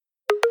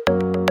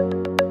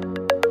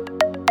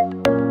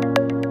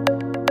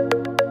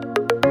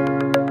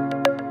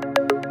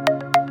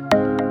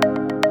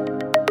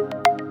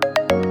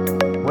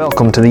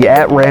Welcome to the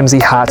At Ramsey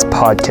Heights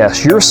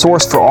podcast, your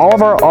source for all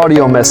of our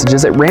audio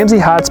messages at Ramsey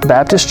Heights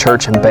Baptist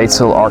Church in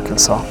Batesville,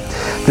 Arkansas.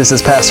 This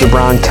is Pastor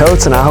Brian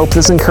Coates, and I hope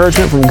this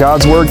encouragement from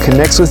God's Word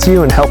connects with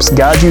you and helps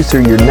guide you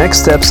through your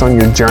next steps on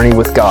your journey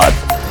with God.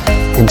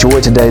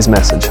 Enjoy today's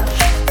message.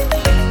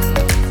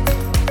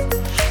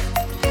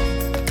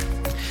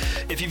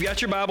 If you've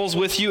got your Bibles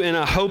with you, and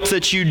I hope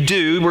that you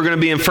do, we're going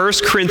to be in 1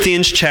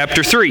 Corinthians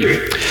chapter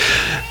 3.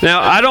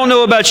 Now, I don't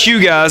know about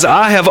you guys,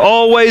 I have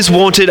always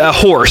wanted a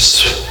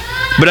horse.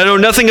 But I know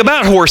nothing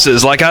about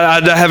horses. Like,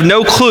 I have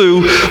no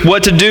clue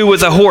what to do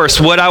with a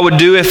horse. What I would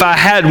do if I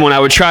had one, I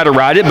would try to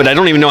ride it, but I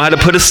don't even know how to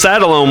put a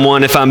saddle on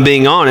one, if I'm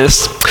being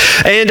honest.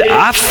 And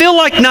I feel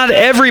like not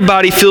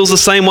everybody feels the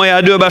same way I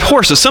do about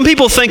horses. Some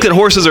people think that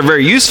horses are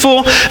very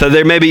useful, that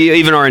they maybe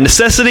even are a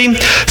necessity.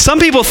 Some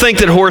people think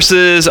that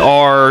horses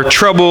are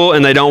trouble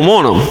and they don't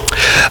want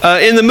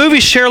them. In the movie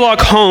Sherlock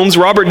Holmes,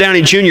 Robert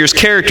Downey Jr.'s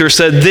character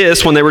said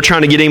this when they were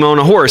trying to get him on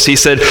a horse. He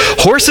said,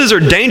 "Horses are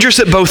dangerous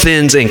at both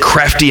ends and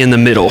crafty in the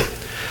middle.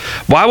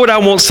 Why would I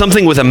want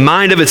something with a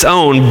mind of its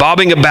own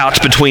bobbing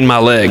about between my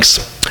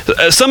legs?"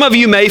 Some of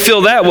you may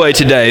feel that way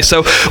today.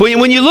 So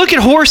when you look at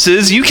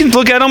horses, you can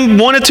look at them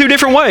one of two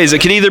different ways. It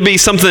could either be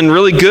something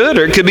really good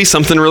or it could be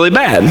something really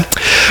bad.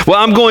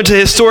 Well, I'm going to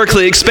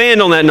historically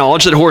expand on that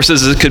knowledge that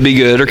horses could be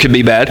good or could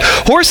be bad.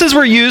 Horses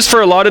were used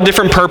for a lot of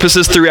different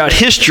purposes throughout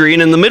history,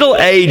 and in the Middle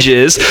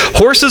Ages,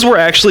 horses were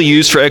actually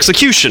used for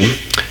execution.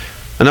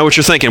 I know what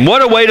you're thinking.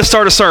 What a way to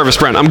start a service,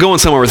 Brent. I'm going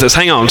somewhere with this.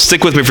 Hang on.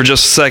 Stick with me for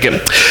just a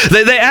second.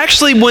 They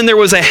actually, when there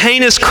was a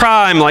heinous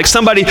crime, like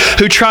somebody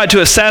who tried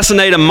to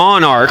assassinate a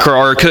monarch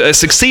or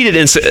succeeded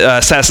in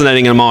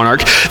assassinating a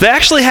monarch, they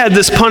actually had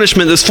this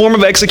punishment, this form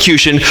of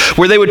execution,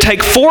 where they would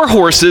take 4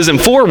 horses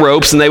and 4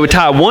 ropes, and they would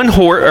tie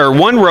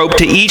one rope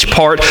to each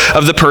part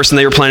of the person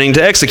they were planning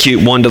to execute.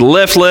 One to the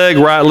left leg,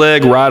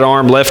 right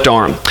arm, left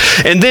arm.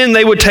 And then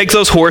they would take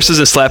those horses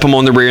and slap them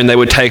on the rear, and they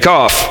would take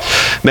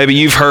off. Maybe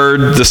you've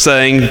heard the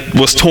saying,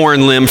 was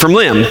torn limb from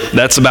limb.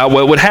 That's about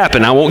what would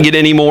happen. I won't get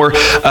any more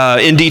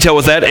in detail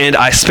with that, and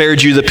I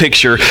spared you the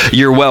picture.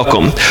 You're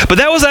welcome. But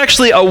that was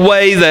actually a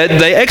way that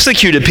they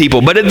executed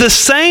people. But at the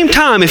same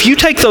time, if you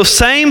take those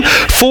same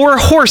 4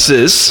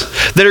 horses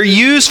that are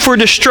used for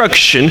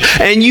destruction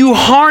and you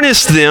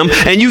harness them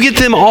and you get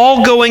them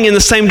all going in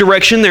the same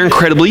direction, they're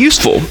incredibly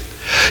useful.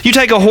 You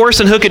take a horse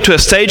and hook it to a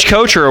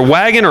stagecoach or a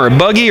wagon or a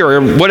buggy or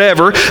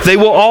whatever, they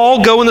will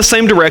all go in the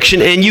same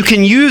direction, and you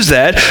can use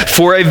that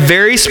for a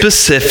very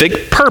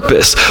specific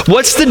purpose.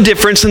 What's the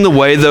difference in the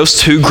way those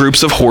two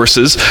groups of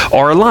horses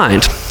are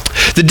aligned?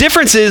 The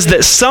difference is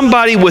that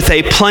somebody with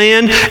a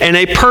plan and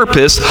a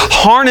purpose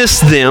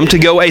harnessed them to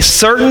go a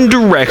certain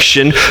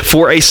direction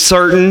for a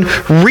certain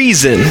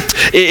reason.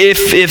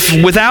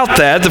 If without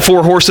that, the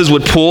 4 horses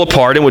would pull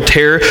apart and would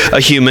tear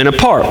a human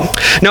apart.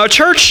 Now, a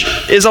church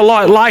is a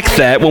lot like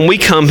that. When we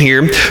come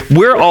here,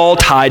 we're all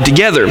tied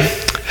together.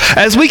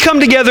 As we come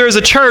together as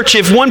a church,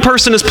 if one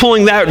person is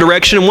pulling that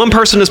direction and one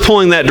person is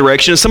pulling that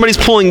direction and somebody's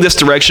pulling this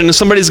direction and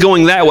somebody's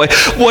going that way,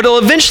 what will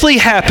eventually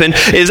happen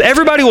is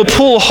everybody will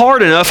pull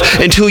hard enough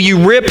until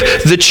you rip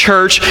the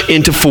church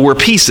into 4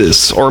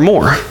 pieces or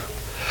more.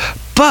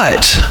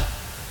 But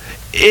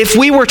if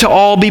we were to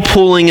all be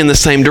pulling in the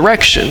same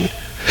direction,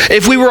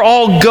 if we were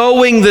all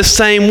going the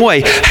same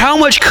way, how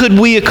much could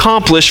we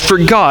accomplish for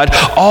God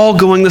all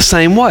going the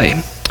same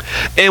way?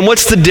 And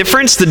what's the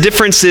difference? The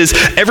difference is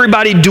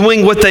everybody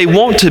doing what they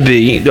want to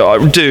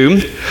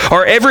do,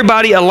 or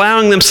everybody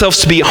allowing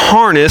themselves to be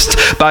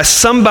harnessed by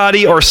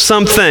somebody or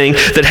something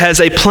that has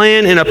a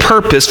plan and a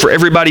purpose for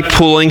everybody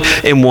pulling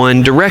in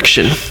one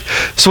direction.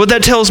 So what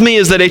that tells me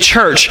is that a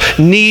church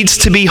needs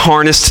to be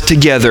harnessed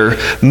together,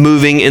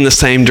 moving in the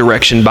same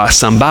direction by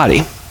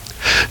somebody.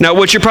 Now,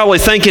 what you're probably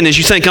thinking is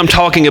you think I'm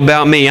talking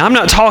about me. I'm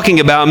not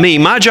talking about me.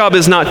 My job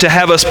is not to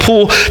have us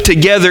pull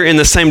together in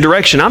the same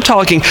direction. I'm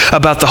talking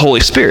about the Holy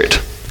Spirit.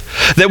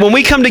 That when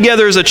we come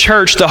together as a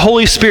church, the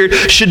Holy Spirit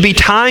should be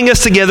tying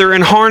us together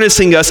and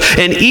harnessing us,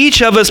 and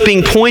each of us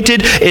being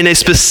pointed in a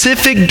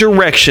specific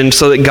direction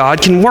so that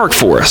God can work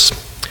for us.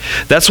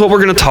 That's what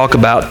we're going to talk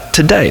about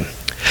today.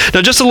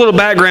 Now, just a little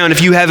background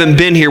if you haven't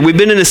been here. We've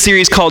been in a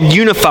series called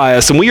Unify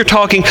Us, and we are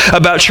talking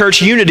about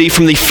church unity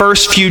from the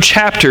first few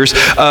chapters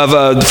of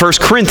 1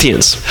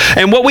 Corinthians.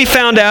 And what we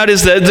found out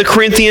is that the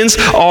Corinthians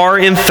are,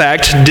 in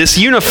fact,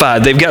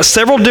 disunified. They've got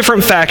several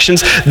different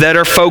factions that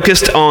are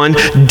focused on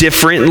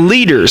different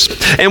leaders.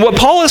 And what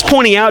Paul is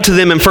pointing out to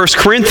them in 1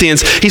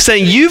 Corinthians, he's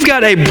saying, you've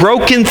got a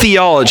broken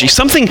theology.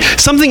 Something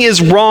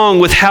is wrong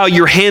with how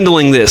you're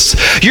handling this.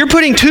 You're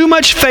putting too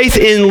much faith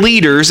in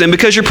leaders, and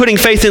because you're putting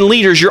faith in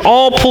leaders, you're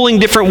all all pulling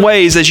different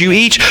ways as you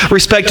each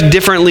respect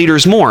different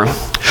leaders more.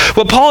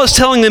 What Paul is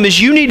telling them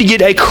is you need to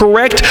get a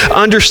correct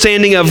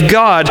understanding of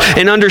God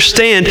and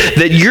understand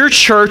that your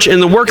church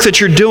and the work that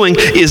you're doing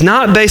is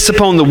not based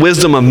upon the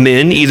wisdom of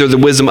men, either the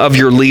wisdom of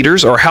your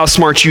leaders or how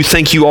smart you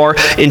think you are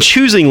in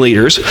choosing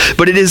leaders,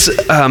 but it is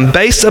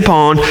based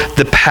upon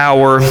the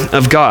power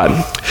of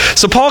God.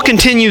 So Paul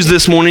continues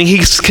this morning.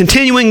 He's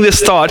continuing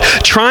this thought,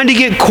 trying to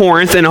get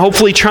Corinth and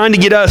hopefully trying to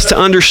get us to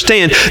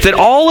understand that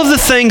all of the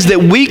things that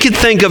we could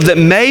think of that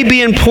may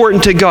be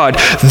important to God,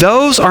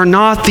 those are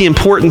not the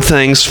important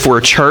things for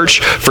a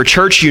church, for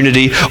church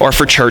unity, or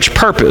for church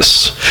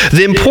purpose.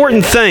 The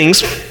important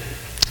things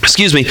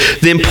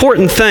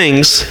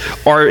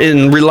are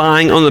in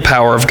relying on the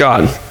power of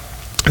God.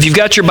 If you've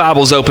got your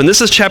Bibles open, this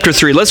is chapter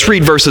 3. Let's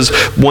read verses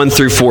 1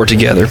 through 4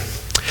 together.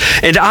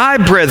 And I,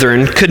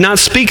 brethren, could not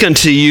speak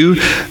unto you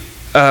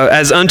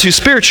as unto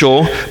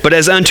spiritual, but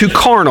as unto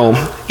carnal,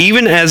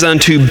 even as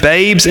unto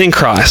babes in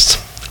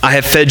Christ. I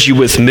have fed you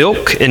with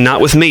milk and not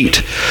with meat.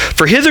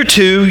 For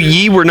hitherto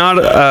ye were not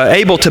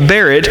able to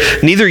bear it,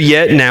 neither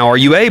yet now are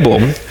you able.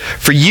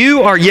 For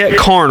you are yet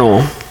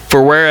carnal.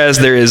 For whereas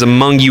there is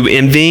among you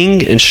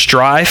envying and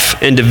strife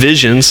and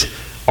divisions,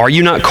 are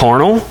you not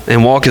carnal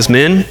and walk as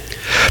men?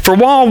 For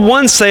while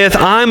one saith,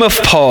 I am of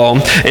Paul,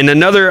 and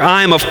another,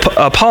 I am of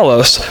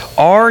Apollos,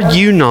 are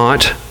you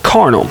not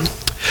carnal?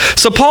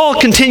 So Paul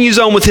continues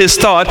on with his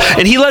thought,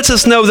 and he lets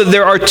us know that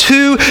there are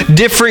two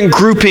different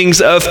groupings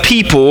of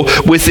people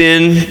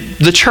within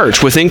the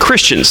church, within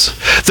Christians.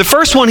 The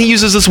first one, he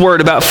uses this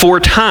word about 4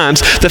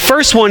 times. The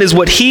first one is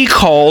what he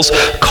calls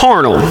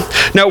carnal.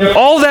 Now,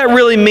 all that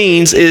really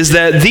means is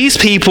that these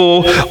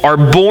people are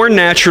born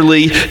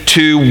naturally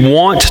to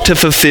want to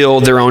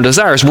fulfill their own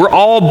desires. We're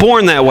all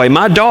born that way.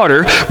 My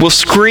daughter will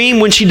scream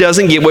when she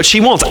doesn't get what she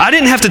wants. I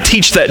didn't have to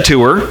teach that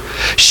to her.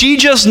 She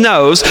just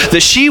knows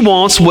that she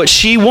wants what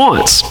she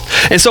wants.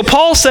 And so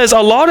Paul says a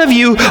lot of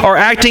you are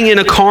acting in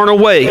a carnal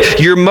way.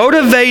 Your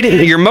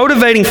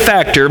motivating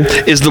factor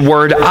is the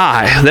word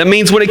I. That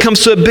means when it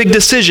comes to a big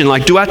decision,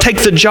 like do I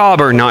take the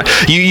job or not,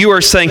 you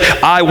are saying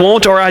I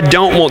want or I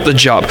don't want the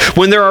job.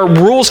 When there are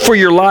rules for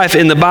your life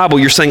in the Bible,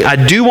 you're saying I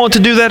do want to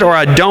do that or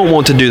I don't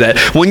want to do that.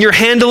 When you're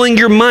handling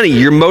your money,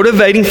 your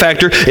motivating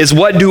factor is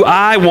what do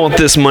I want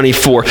this money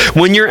for.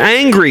 When you're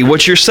angry,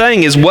 what you're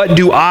saying is what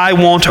do I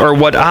want or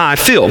what I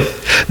feel.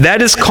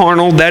 That is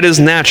carnal, that is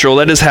natural,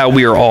 that is how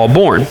we are all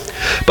born.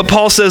 But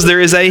Paul says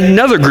there is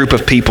another group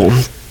of people,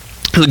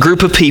 the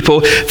group of people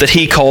that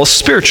he calls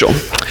spiritual.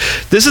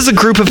 This is a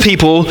group of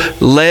people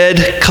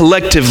led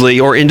collectively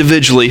or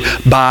individually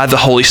by the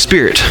Holy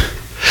Spirit.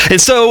 And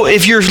so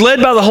if you're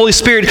led by the Holy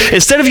Spirit,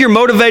 instead of your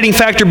motivating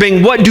factor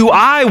being what do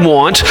I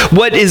want,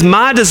 what is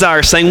my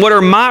desire saying, what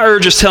are my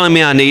urges telling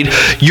me I need,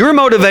 your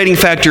motivating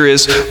factor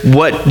is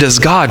what does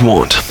God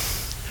want?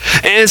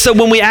 And so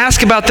when we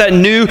ask about that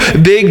new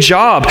big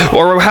job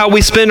or how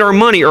we spend our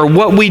money or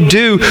what we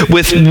do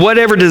with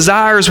whatever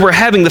desires we're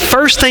having, the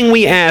first thing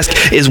we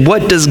ask is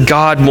what does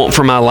God want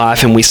for my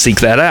life, and we seek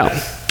that out.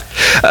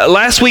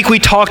 Last week we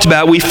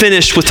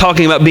finished with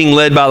talking about being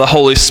led by the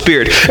Holy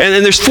Spirit. And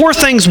then there's 4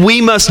 things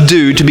we must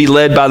do to be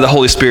led by the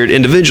Holy Spirit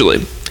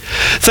individually.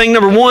 Thing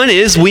number 1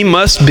 is we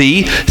must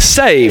be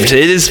saved.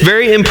 It is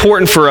very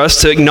important for us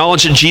to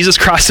acknowledge that Jesus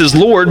Christ is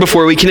Lord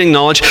before we can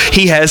acknowledge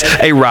He has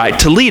a right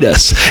to lead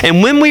us.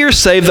 And when we are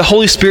saved, the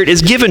Holy Spirit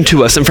is given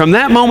to us. And from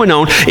that moment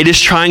on, it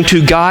is trying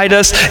to guide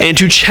us and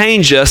to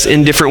change us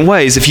in different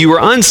ways. If you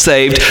are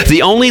unsaved,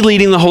 the only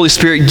leading the Holy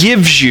Spirit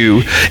gives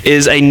you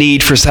is a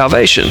need for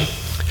salvation.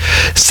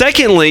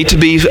 Secondly, to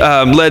be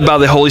led by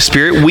the Holy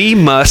Spirit, we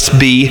must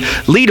be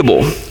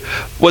leadable.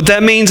 What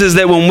that means is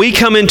that when we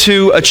come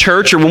into a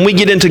church or when we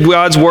get into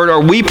God's Word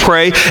or we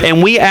pray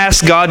and we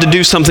ask God to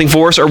do something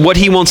for us or what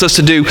He wants us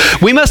to do,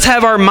 we must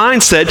have our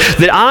mindset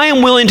that I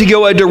am willing to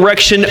go a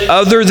direction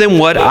other than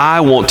what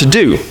I want to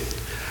do.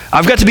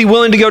 I've got to be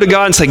willing to go to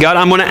God and say, God,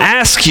 I'm going to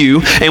ask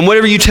you, and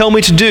whatever you tell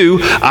me to do,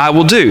 I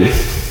will do.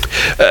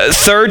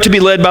 Third, to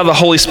be led by the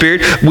Holy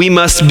Spirit, we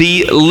must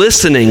be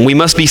listening. We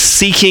must be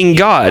seeking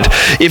God.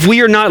 If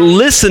we are not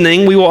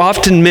listening, we will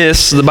often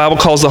miss, the Bible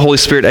calls the Holy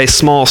Spirit a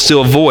small,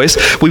 still voice.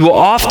 We will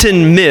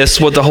often miss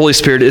what the Holy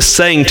Spirit is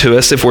saying to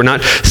us if we're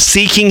not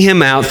seeking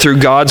Him out through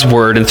God's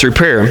Word and through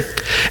prayer.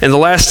 And the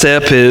last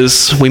step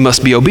is we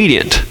must be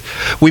obedient.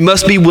 We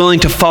must be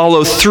willing to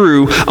follow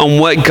through on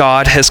what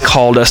God has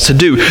called us to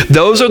do.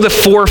 Those are the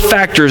 4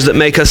 factors that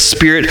make us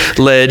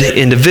Spirit-led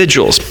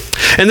individuals.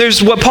 And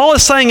what Paul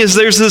is saying is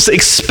there's this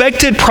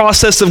expected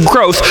process of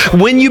growth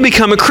when you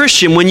become a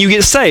Christian, when you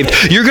get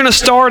saved. You're going to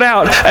start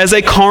out as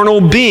a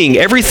carnal being.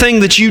 Everything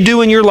that you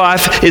do in your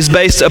life is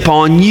based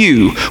upon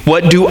you.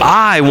 What do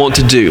I want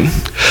to do?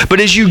 But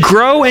as you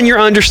grow in your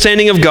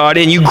understanding of God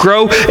and you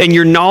grow in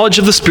your knowledge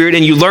of the Spirit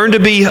and you learn to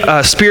be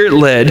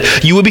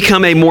Spirit-led, you will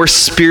become a more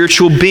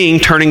spiritual being,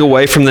 turning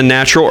away from the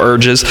natural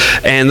urges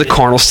and the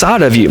carnal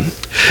side of you.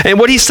 And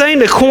what he's saying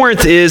to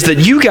Corinth is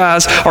that you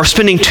guys are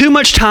spending too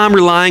much time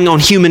relying on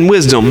human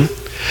wisdom,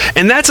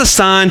 and that's a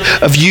sign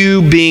of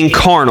you being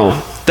carnal.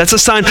 That's a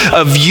sign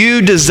of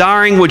you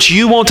desiring what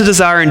you want to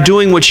desire and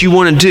doing what you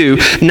want to do,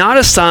 not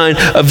a sign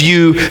of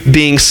you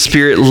being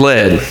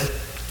Spirit-led.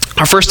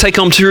 Our first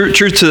take-home truth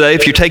today,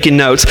 if you're taking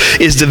notes,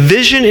 is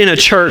division in a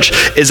church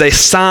is a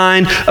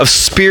sign of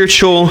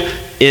spiritual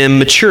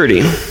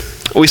immaturity.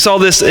 We saw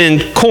this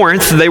in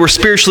Corinth. They were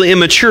spiritually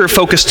immature,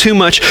 focused too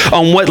much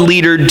on what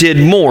leader did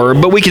more.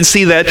 But we can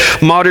see that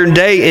modern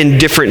day in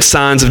different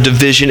signs of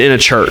division in a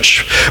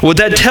church. What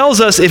that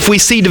tells us, if we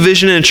see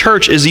division in a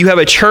church, is you have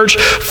a church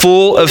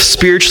full of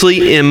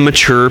spiritually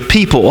immature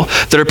people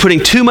that are putting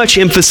too much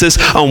emphasis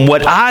on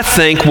what I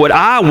think, what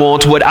I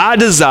want, what I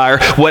desire,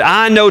 what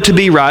I know to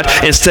be right,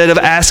 instead of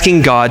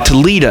asking God to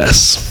lead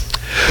us.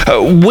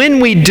 When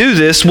we do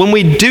this,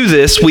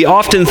 we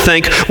often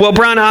think, well,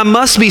 Brian, I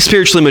must be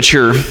spiritually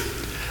mature.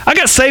 I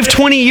got saved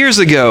 20 years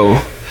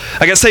ago.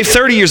 I got saved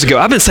 30 years ago.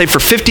 I've been saved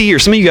for 50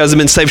 years. Some of you guys have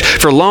been saved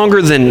for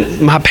longer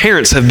than my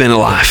parents have been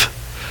alive.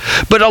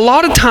 But a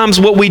lot of times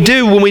what we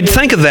do when we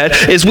think of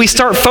that is we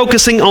start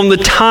focusing on the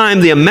time,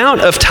 the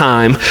amount of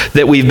time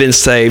that we've been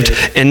saved,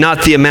 and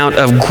not the amount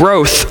of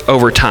growth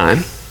over time.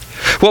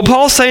 What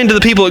Paul's saying to the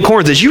people at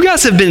Corinth is, you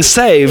guys have been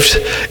saved,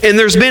 and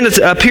there's been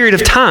a period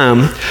of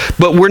time,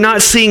 but we're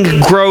not seeing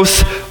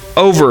growth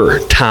over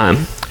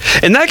time.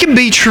 And that can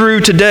be true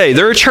today.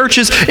 There are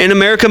churches in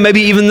America,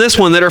 maybe even this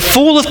one, that are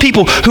full of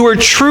people who are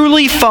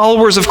truly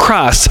followers of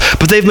Christ,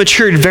 but they've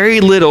matured very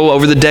little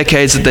over the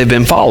decades that they've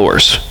been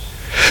followers.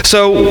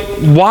 So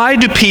why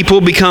do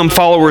people become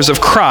followers of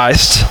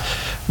Christ,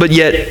 but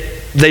yet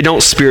they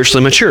don't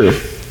spiritually mature?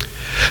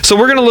 So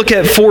we're going to look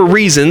at 4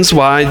 reasons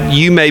why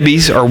you may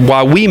be, or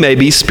why we may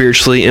be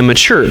spiritually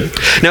immature.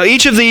 Now,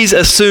 each of these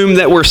assume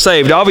that we're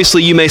saved.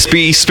 Obviously, you may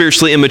be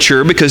spiritually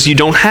immature because you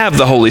don't have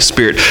the Holy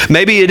Spirit.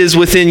 Maybe it is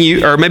within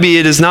you, or maybe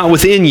it is not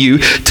within you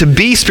to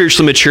be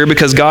spiritually mature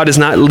because God is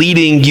not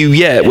leading you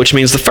yet, which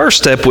means the first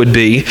step would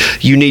be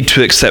you need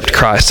to accept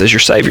Christ as your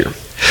Savior.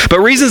 But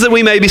reasons that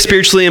we may be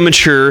spiritually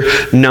immature,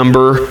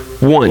 number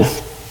 1,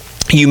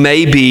 you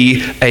may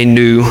be a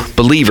new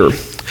believer.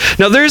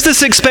 Now, there's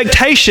this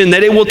expectation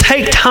that it will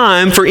take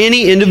time for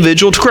any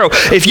individual to grow.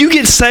 If you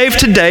get saved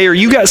today or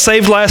you got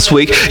saved last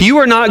week, you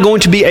are not going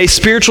to be a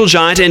spiritual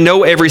giant and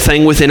know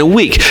everything within a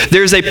week.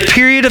 There's a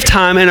period of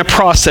time and a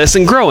process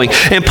in growing.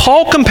 And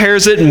Paul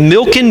compares it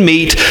milk and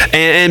meat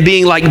and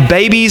being like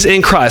babies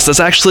in Christ. That's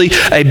actually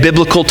a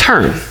biblical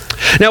term.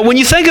 Now, when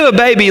you think of a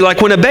baby,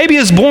 like when a baby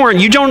is born,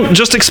 you don't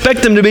just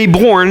expect them to be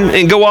born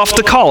and go off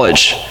to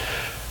college.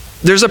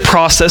 There's a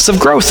process of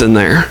growth in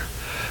there.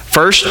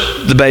 First,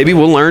 the baby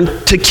will learn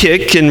to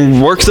kick and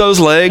work those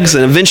legs,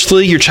 and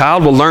eventually your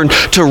child will learn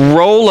to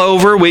roll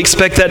over. We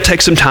expect that to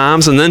take some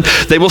time, and then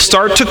they will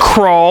start to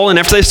crawl, and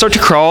after they start to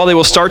crawl, they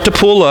will start to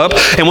pull up,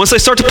 and once they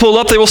start to pull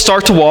up, they will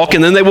start to walk,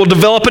 and then they will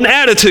develop an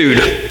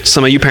attitude.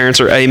 Some of you parents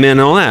are amen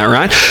on that,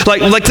 right?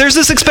 Like there's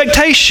this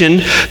expectation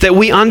that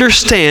we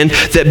understand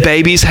that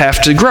babies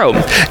have to grow.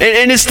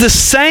 And it's the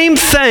same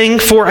thing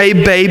for a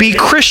baby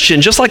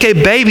Christian. Just like a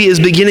baby is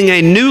beginning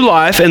a new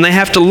life and they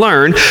have to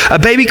learn, a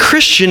baby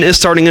Christian is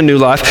starting a new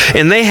life,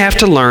 and they have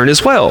to learn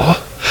as well.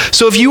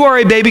 So if you are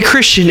a baby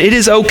Christian, it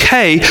is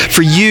okay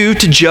for you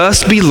to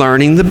just be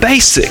learning the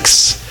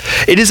basics.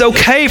 It is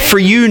okay for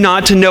you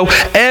not to know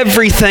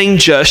everything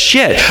just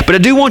yet. But I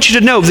do want you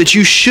to know that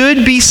you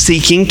should be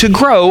seeking to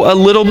grow a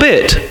little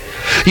bit.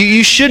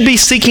 You should be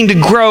seeking to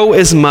grow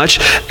as much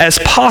as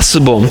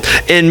possible.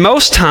 And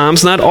most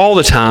times, not all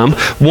the time,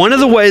 one of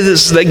the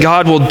ways that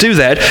God will do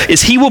that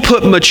is He will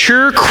put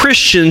mature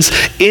Christians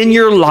in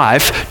your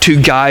life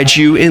to guide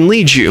you and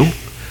lead you.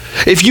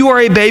 If you are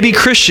a baby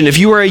Christian, if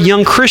you are a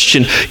young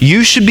Christian,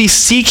 you should be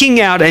seeking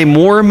out a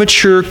more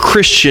mature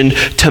Christian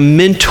to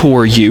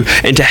mentor you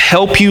and to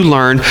help you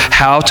learn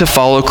how to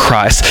follow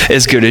Christ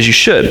as good as you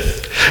should.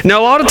 Now,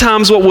 a lot of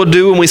times what we'll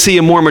do when we see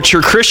a more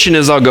mature Christian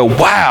is I'll go,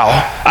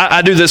 wow,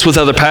 I do this with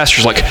other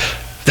pastors, like,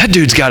 that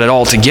dude's got it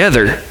all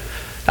together.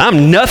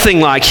 I'm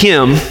nothing like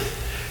him.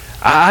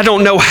 I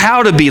don't know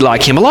how to be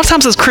like him. A lot of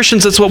times as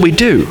Christians, that's what we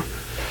do.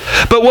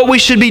 But what we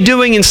should be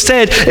doing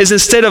instead is,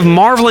 instead of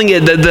marveling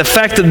at the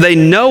fact that they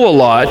know a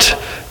lot,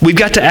 we've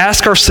got to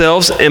ask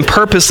ourselves and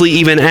purposely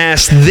even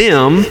ask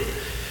them,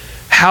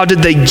 how did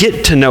they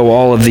get to know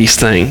all of these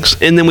things?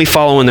 And then we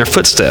follow in their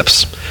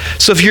footsteps.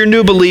 So if you're a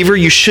new believer,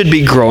 you should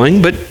be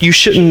growing, but you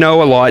shouldn't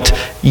know a lot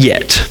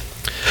yet.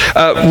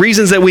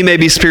 Reasons that we may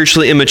be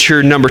spiritually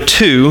immature, number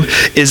 2,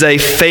 is a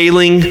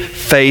failing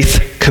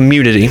faith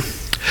community.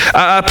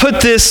 I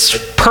put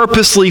this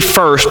purposely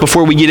first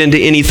before we get into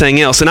anything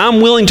else. And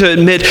I'm willing to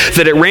admit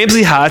that at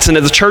Ramsey Heights and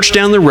at the church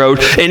down the road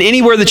and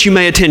anywhere that you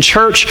may attend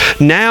church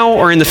now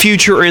or in the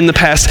future or in the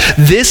past,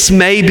 this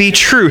may be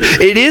true.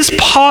 It is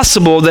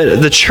possible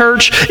that the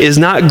church is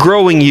not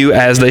growing you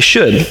as they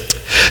should.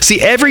 See,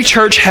 every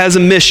church has a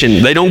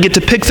mission. They don't get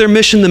to pick their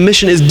mission. The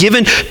mission is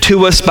given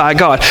to us by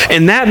God.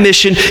 And that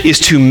mission is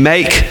to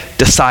make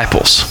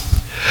disciples.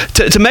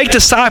 To make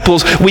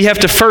disciples, we have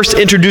to first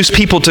introduce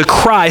people to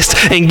Christ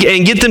and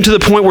get them to the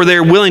point where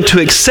they're willing to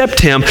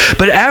accept him.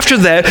 But after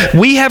that,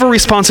 we have a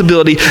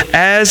responsibility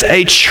as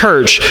a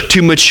church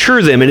to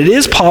mature them. And it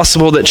is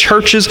possible that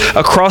churches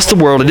across the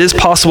world, it is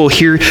possible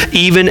here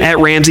even at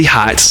Ramsey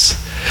Heights,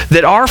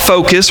 that our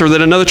focus or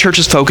that another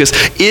church's focus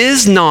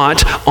is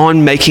not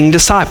on making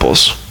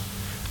disciples.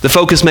 The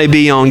focus may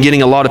be on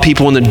getting a lot of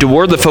people in the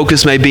door. The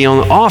focus may be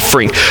on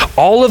offering.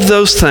 All of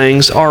those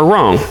things are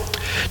wrong.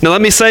 Now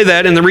let me say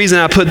that, and the reason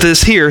I put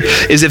this here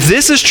is if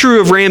this is true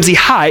of Ramsey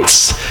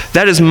Heights,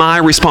 that is my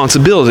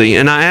responsibility,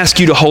 and I ask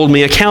you to hold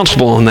me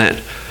accountable on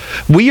that.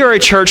 We are a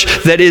church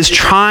that is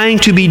trying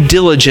to be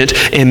diligent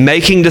in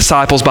making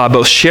disciples by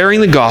both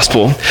sharing the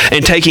gospel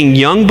and taking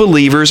young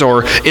believers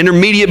or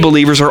intermediate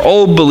believers or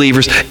old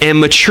believers and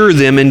mature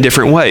them in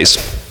different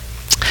ways.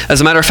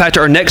 As a matter of fact,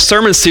 our next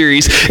sermon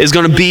series is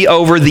going to be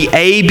over the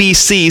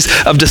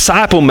ABCs of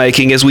disciple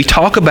making as we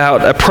talk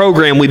about a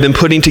program we've been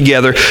putting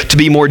together to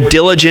be more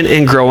diligent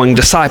in growing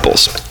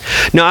disciples.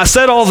 Now, I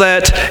said all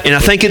that, and I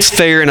think it's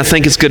fair, and I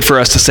think it's good for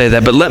us to say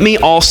that, but let me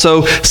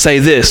also say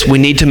this. We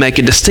need to make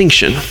a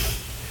distinction.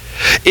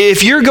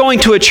 If you're going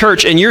to a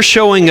church and you're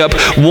showing up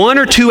 1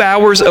 or 2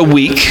 hours a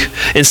week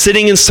and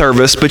sitting in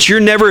service, but you're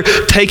never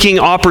taking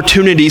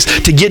opportunities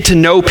to get to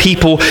know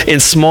people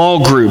in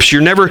small groups,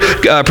 you're never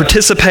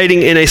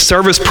participating in a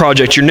service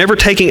project, you're never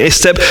taking a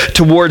step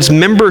towards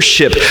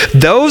membership,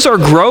 those are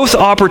growth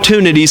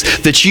opportunities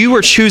that you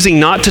are choosing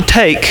not to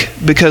take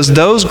because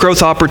those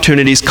growth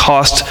opportunities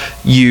cost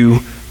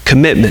you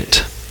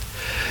commitment.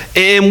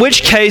 In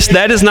which case,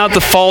 that is not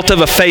the fault of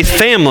a faith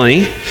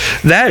family.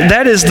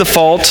 That is the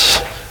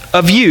fault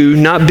of you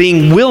not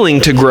being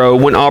willing to grow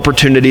when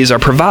opportunities are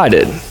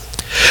provided.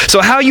 So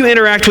how you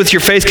interact with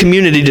your faith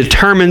community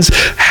determines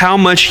how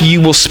much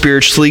you will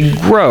spiritually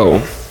grow,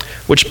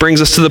 which brings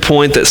us to the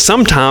point that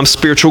sometimes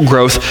spiritual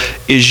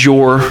growth is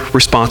your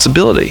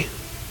responsibility.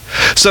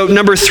 So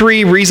number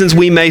 3 reasons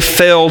we may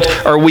fail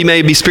or we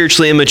may be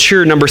spiritually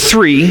immature. Number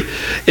 3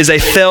 is a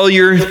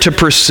failure to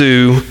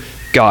pursue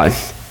God.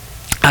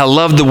 I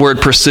love the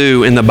word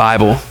pursue in the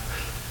Bible.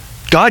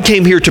 God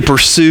came here to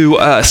pursue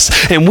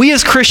us. And we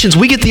as Christians,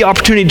 we get the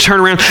opportunity to turn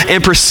around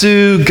and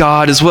pursue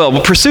God as well.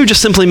 But pursue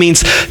just simply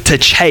means to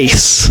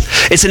chase.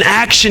 It's an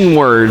action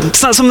word.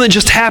 It's not something that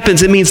just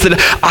happens. It means that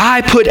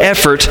I put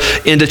effort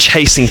into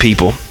chasing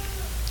people.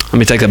 Let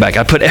me take that back.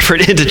 I put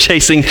effort into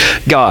chasing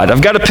God.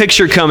 I've got a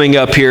picture coming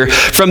up here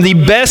from the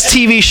best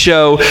TV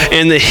show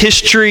in the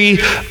history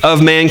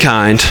of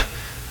mankind.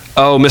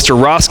 Oh, Mr.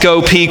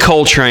 Roscoe P.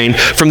 Coltrane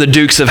from the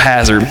Dukes of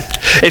Hazzard.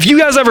 If you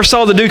guys ever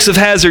saw the Dukes of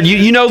Hazzard,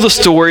 you know the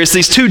story. It's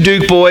these 2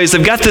 Duke boys.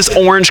 They've got this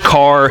orange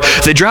car.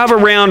 They drive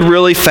around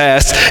really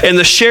fast. And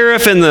the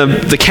sheriff and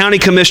the county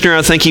commissioner,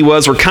 I think he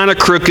was, were kind of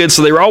crooked,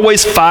 so they were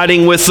always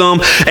fighting with them.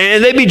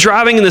 And they'd be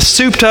driving in the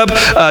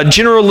souped-up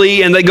General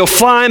Lee, and they go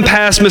flying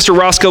past Mr.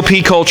 Roscoe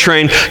P.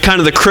 Coltrane, kind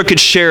of the crooked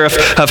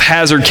sheriff of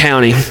Hazzard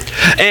County.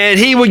 And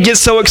he would get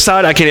so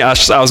excited.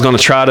 I was going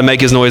to try to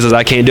make his noises.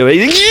 I can't do it.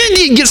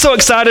 He'd get so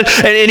excited.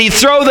 And he'd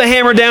throw the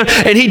hammer down,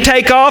 and he'd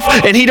take off,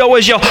 and he'd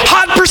always yell,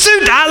 "Hot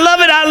pursuit! I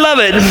love it! I love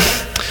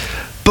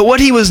it!" But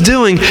what he was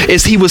doing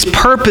is he was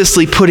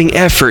purposely putting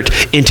effort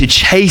into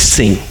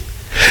chasing.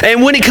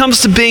 And when it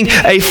comes to being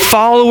a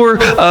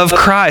follower of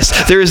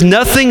Christ, there is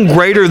nothing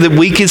greater that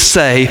we could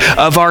say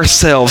of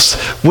ourselves.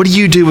 What do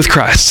you do with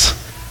Christ?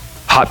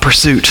 Hot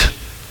pursuit.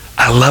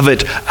 I love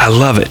it. I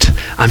love it.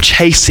 I'm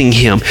chasing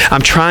him.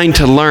 I'm trying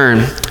to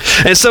learn.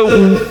 And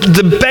so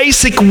the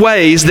basic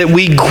ways that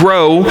we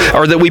grow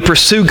or that we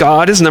pursue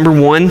God is number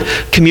 1,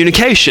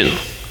 communication.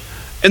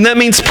 And that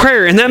means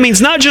prayer. And that means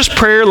not just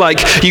prayer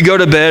like you go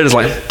to bed, it's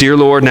like, "Dear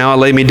Lord, now I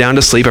lay me down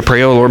to sleep. I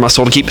pray, oh Lord, my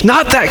soul to keep."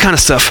 Not that kind of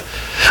stuff.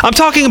 I'm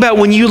talking about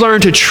when you learn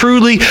to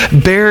truly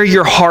bare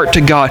your heart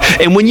to God.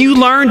 And when you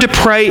learn to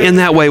pray in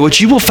that way, what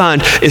you will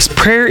find is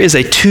prayer is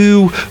a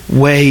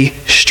 2-way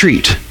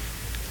street.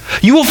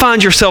 You will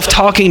find yourself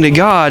talking to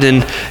God,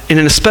 and in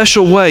a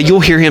special way, you'll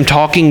hear him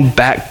talking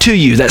back to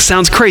you. That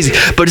sounds crazy,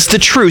 but it's the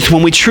truth.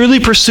 When we truly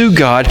pursue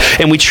God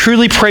and we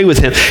truly pray with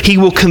him, he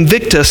will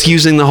convict us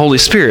using the Holy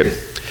Spirit.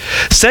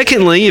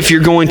 Secondly, if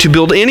you're going to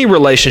build any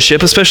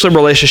relationship, especially a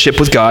relationship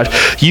with God,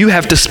 you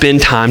have to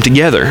spend time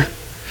together.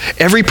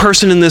 Every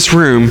person in this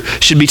room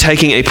should be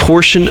taking a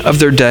portion of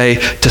their day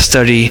to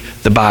study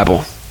the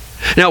Bible.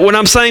 Now, what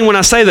I'm saying when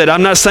I say that,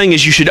 I'm not saying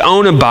is you should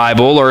own a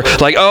Bible or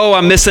like, "Oh,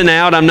 I'm missing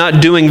out. I'm not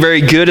doing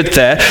very good at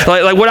that."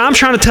 Like what I'm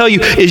trying to tell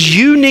you is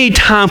you need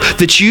time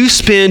that you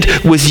spend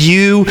with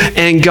you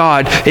and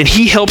God, and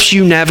he helps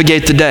you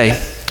navigate the day.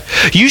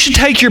 You should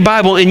take your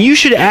Bible and you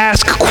should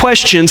ask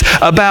questions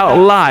about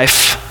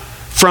life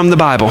from the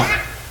Bible.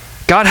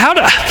 God, how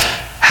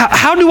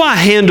do I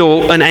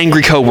handle an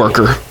angry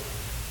coworker?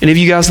 Any of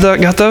you guys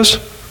got those?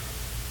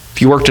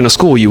 If you worked in a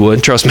school, you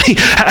would, trust me.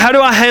 How do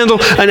I handle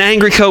an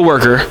angry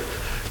coworker?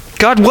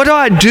 God, what do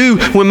I do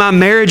when my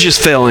marriage is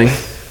failing?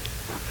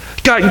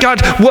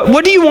 God,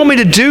 what do you want me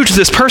to do to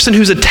this person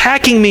who's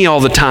attacking me all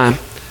the time?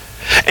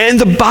 And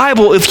the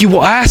Bible, if you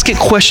will ask it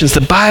questions,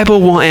 the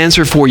Bible will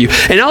answer for you.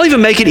 And I'll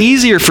even make it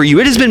easier for you.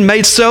 It has been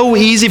made so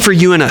easy for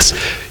you and us.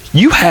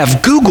 You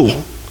have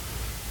Google.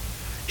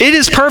 It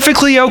is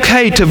perfectly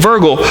okay to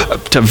Google,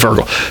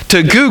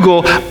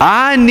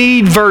 I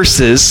need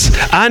verses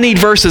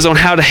on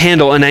how to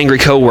handle an angry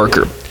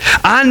coworker.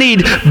 I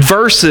need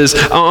verses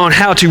on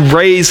how to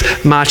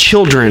raise my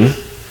children.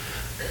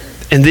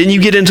 And then you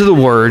get into the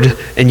Word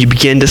and you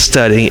begin to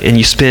study and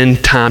you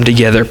spend time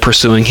together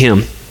pursuing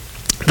Him.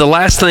 The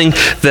last thing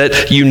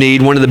that you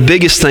need, one of the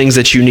biggest things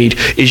that you need,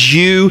 is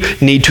you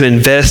need to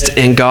invest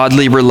in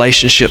godly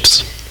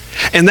relationships.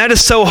 And that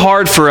is so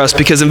hard for us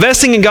because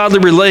investing in godly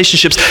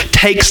relationships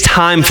takes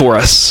time for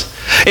us.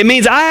 It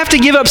means I have to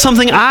give up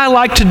something I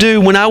like to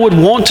do when I would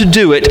want to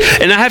do it,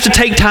 and I have to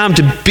take time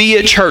to be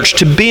at church,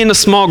 to be in a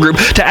small group,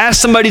 to ask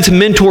somebody to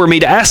mentor me,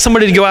 to ask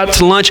somebody to go out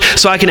to lunch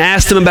so I can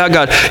ask them about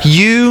God.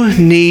 You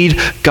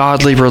need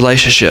godly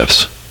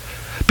relationships.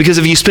 Because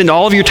if you spend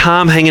all of your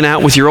time hanging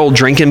out with your old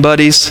drinking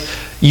buddies,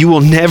 you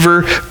will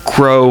never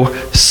grow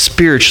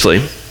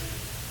spiritually.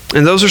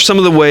 And those are some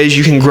of the ways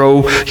you can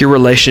grow your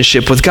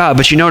relationship with God.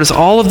 But you notice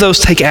all of those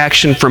take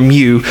action from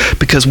you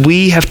because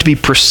we have to be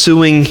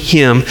pursuing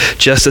Him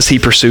just as He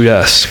pursued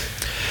us.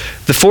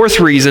 The fourth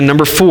reason,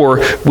 number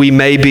 4, we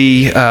may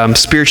be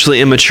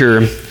spiritually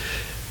immature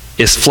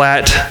is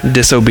flat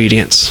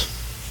disobedience.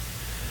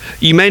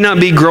 You may not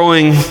be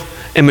growing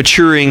and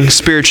maturing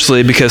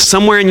spiritually because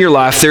somewhere in your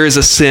life there is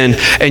a sin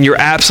and you're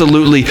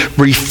absolutely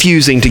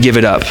refusing to give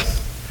it up.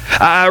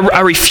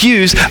 I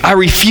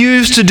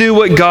refuse to do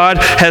what God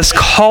has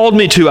called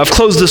me to. I've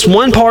closed this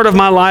one part of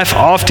my life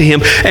off to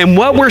Him. And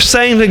what we're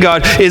saying to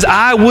God is,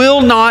 I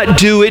will not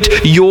do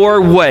it your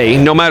way.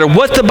 No matter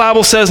what the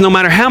Bible says, no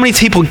matter how many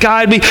people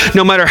guide me,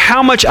 no matter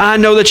how much I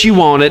know that you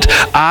want it,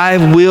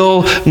 I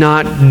will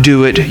not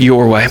do it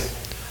your way.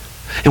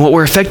 And what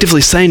we're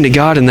effectively saying to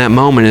God in that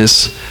moment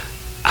is,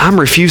 I'm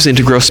refusing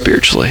to grow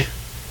spiritually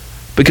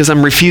because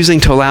I'm refusing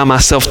to allow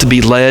myself to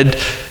be led,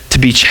 to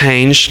be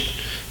changed,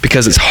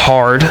 because it's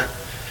hard,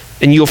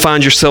 and you'll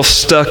find yourself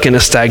stuck in a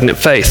stagnant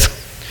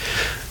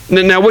faith.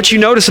 Now, what you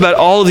notice about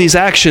all of these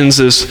actions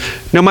is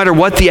no matter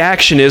what the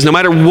action is, no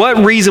matter what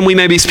reason we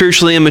may be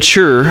spiritually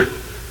immature,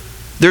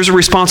 there's a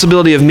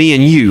responsibility of me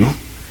and you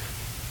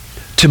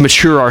to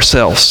mature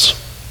ourselves.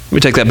 Let me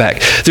take that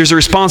back. There's a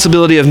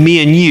responsibility of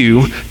me and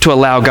you to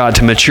allow God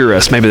to mature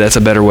us. Maybe that's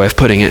a better way of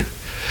putting it.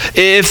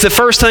 If the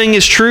first thing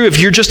is true, if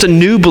you're just a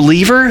new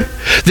believer,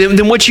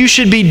 then what you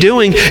should be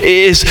doing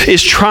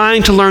is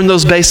trying to learn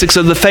those basics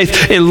of the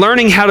faith and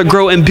learning how to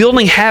grow and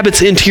building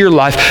habits into your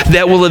life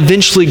that will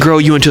eventually grow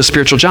you into a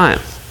spiritual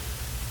giant.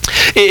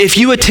 If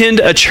you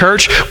attend a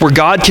church where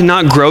God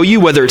cannot grow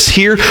you, whether it's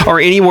here or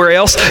anywhere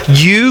else,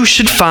 you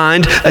should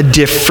find a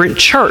different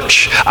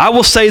church. I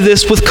will say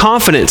this with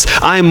confidence.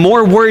 I am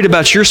more worried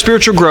about your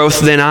spiritual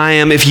growth than I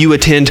am if you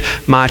attend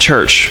my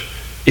church.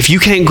 If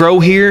you can't grow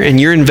here and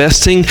you're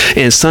investing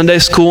in Sunday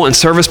school and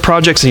service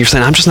projects and you're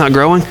saying, I'm just not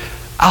growing,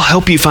 I'll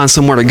help you find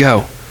somewhere to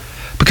go.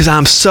 Because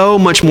I'm so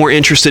much more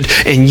interested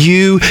in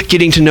you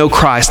getting to know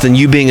Christ than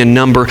you being a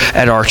number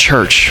at our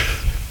church.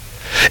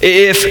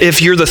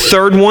 If you're the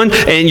third one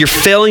and you're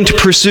failing to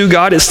pursue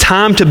God, it's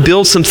time to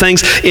build some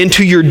things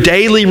into your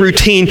daily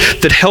routine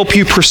that help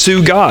you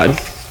pursue God.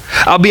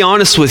 I'll be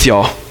honest with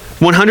y'all,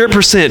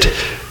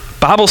 100%,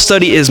 Bible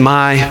study is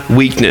my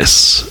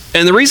weakness.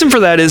 And the reason for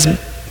that is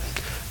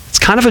it's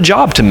kind of a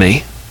job to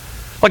me.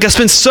 Like I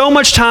spend so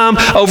much time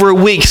over a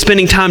week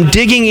spending time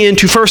digging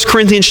into 1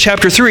 Corinthians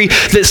chapter 3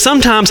 that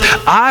sometimes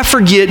I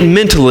forget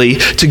mentally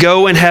to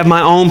go and have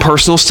my own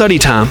personal study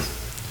time.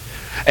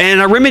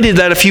 And I remedied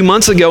that a few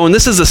months ago, and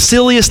this is the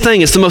silliest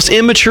thing. It's the most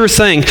immature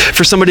thing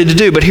for somebody to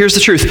do. But here's the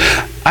truth.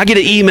 I get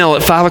an email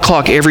at 5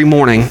 o'clock every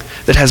morning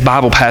that has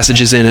Bible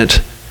passages in it.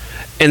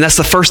 And that's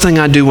the first thing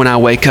I do when I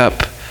wake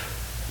up.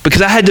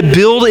 Because I had to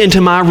build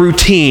into my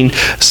routine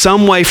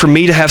some way for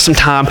me to have some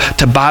time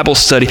to Bible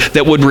study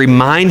that would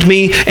remind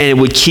me and it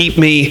would keep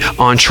me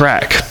on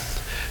track.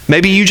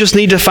 Maybe you just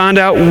need to find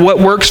out what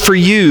works for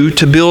you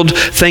to build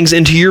things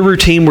into your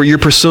routine where you're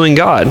pursuing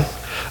God.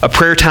 A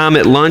prayer time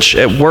at lunch,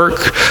 at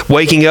work,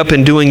 waking up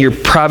and doing your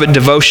private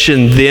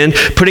devotion then,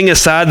 putting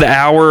aside the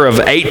hour of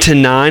 8 to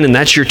 9, and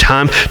that's your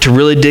time to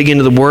really dig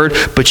into the Word.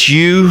 But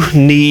you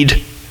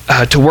need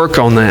to work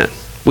on that.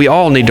 We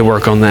all need to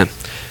work on that.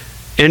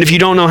 And if you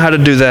don't know how to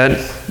do that,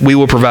 we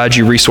will provide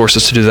you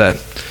resources to do that.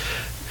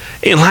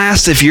 And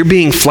last, if you're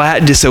being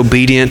flat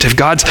disobedient, if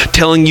God's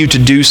telling you to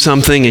do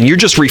something and you're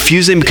just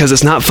refusing because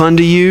it's not fun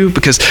to you,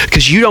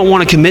 because you don't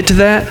want to commit to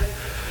that,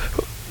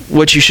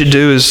 what you should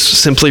do is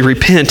simply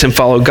repent and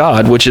follow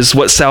God, which is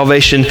what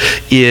salvation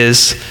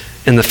is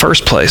in the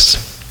first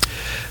place.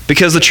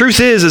 Because the truth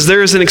is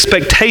there is an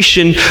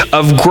expectation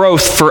of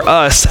growth for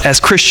us as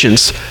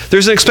Christians.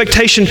 There's an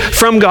expectation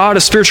from God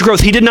of spiritual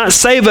growth. He did not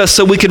save us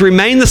so we could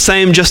remain the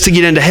same just to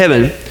get into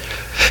heaven.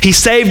 He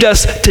saved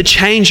us to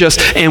change us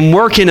and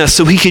work in us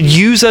so He could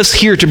use us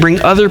here to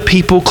bring other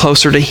people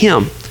closer to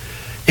Him.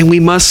 And we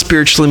must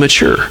spiritually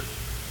mature.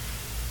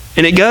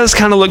 And it does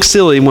kind of look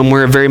silly when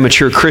we're a very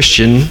mature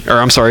Christian,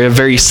 a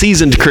very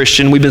seasoned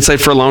Christian. We've been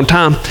saved for a long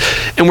time,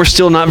 and we're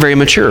still not very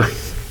mature.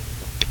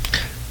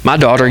 My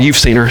daughter, you've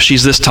seen her.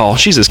 She's this tall.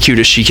 She's as cute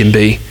as she can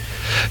be.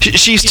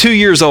 She's 2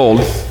 years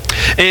old,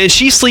 and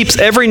she sleeps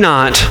every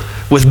night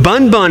with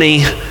Bun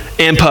Bunny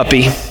and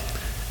Puppy,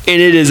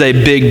 and it is a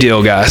big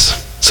deal,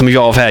 guys. Some of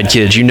y'all have had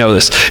kids. You know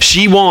this.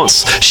 She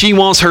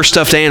wants her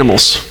stuffed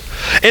animals.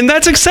 And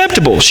that's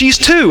acceptable. She's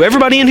 2.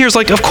 Everybody in here is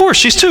like, of course,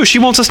 she's 2. She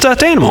wants a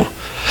stuffed animal.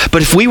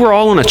 But if we were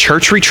all on a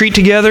church retreat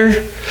together,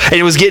 and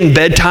it was getting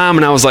bedtime,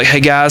 and I was like, hey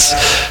guys,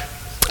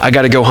 I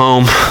got to go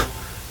home.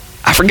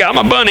 I forgot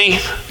my bunny.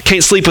 I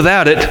can't sleep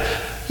without it.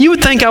 You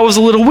would think I was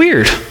a little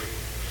weird.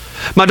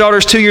 My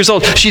daughter's 2 years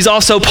old. She's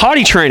also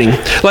potty training.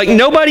 Like,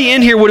 nobody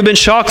in here would have been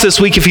shocked this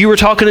week if you were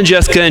talking to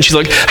Jessica and she's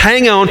like,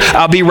 hang on,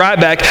 I'll be right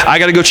back. I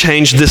got to go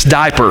change this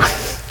diaper.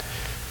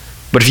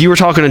 But if you were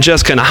talking to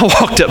Jessica and I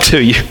walked up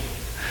to you,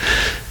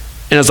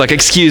 and I was like,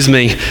 excuse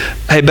me,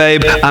 hey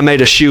babe, I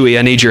made a shoey,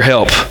 I need your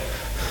help.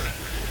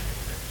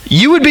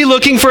 You would be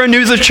looking for a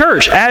news of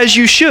church, as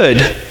you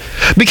should.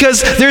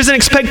 Because there's an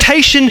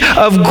expectation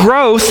of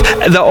growth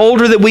the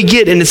older that we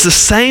get. And it's the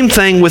same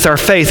thing with our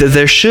faith, that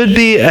there should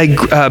be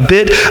a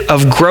bit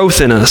of growth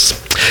in us.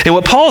 And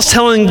what Paul's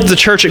telling the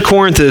church at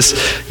Corinth is,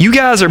 you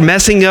guys are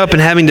messing up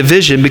and having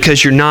division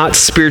because you're not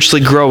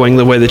spiritually growing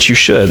the way that you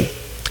should.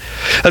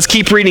 Let's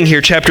keep reading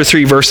here, chapter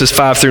 3, verses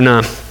 5 through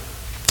 9.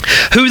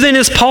 Who then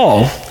is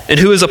Paul, and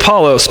who is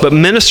Apollos, but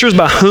ministers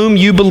by whom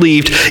you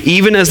believed,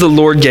 even as the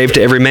Lord gave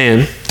to every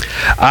man?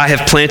 I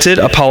have planted,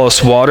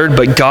 Apollos watered,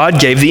 but God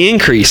gave the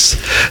increase.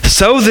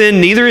 So then,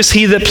 neither is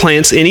he that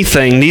plants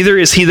anything, neither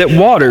is he that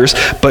waters,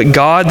 but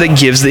God that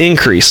gives the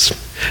increase.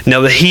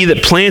 Now he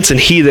that plants and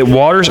he that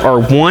waters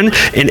are one,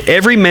 and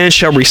every man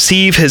shall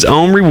receive his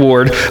own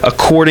reward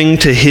according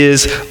to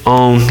his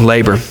own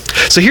labor.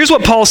 So here's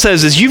what Paul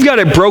says is, you've got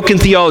a broken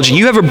theology.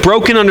 You have a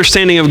broken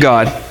understanding of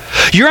God.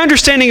 Your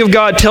understanding of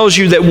God tells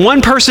you that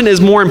one person is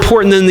more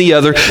important than the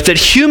other, that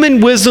human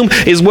wisdom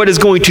is what is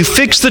going to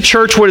fix the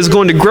church, what is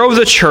going to grow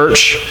the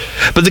church.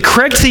 But the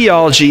correct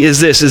theology is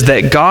this, is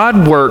that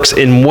God works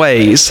in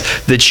ways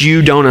that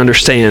you don't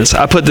understand. So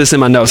I put this in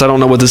my notes. I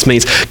don't know what this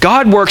means.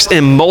 God works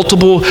in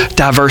multiple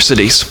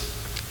diversities.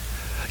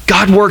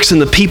 God works in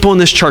the people in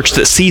this church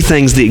that see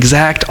things the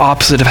exact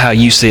opposite of how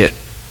you see it.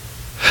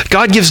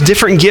 God gives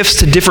different gifts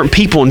to different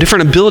people and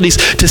different abilities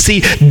to see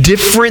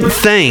different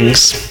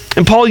things.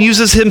 And Paul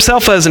uses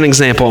himself as an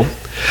example.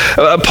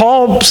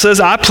 Paul says,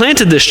 I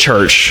planted this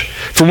church.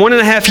 For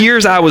 1.5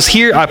 years I was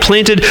here.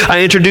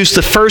 I introduced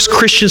the first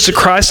Christians to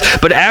Christ.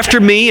 But after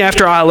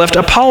I left,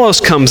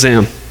 Apollos comes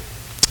in.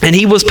 And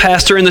he was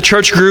pastor, and the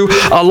church grew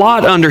a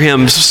lot under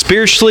him,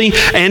 spiritually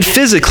and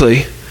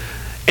physically.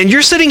 And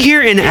you're sitting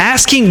here and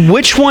asking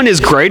which one is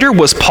greater?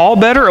 Was Paul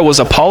better or was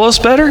Apollos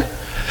better?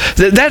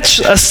 That's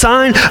a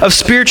sign of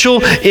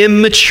spiritual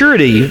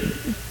immaturity.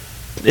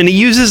 And he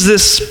uses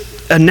this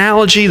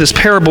analogy, this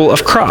parable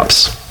of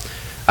crops.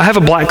 I have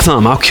a black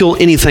thumb. I'll kill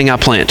anything I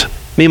plant.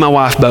 Me and my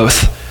wife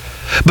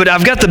both. But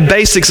I've got the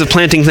basics of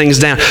planting things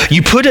down.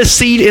 You put a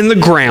seed in the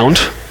ground.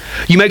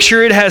 You make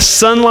sure it has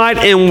sunlight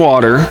and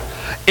water.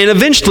 And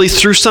eventually,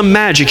 through some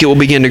magic, it will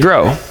begin to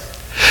grow.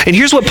 And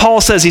here's what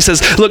Paul says. He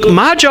says, look,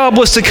 my job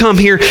was to come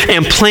here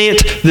and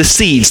plant the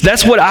seeds.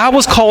 That's what I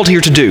was called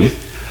here to do.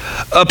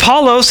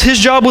 Apollos, his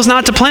job was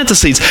not to plant the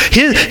seeds.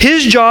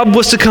 His job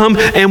was to come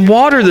and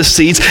water the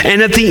seeds.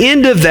 And at the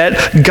end of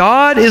that,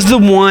 God is the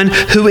one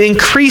who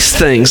increased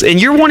things.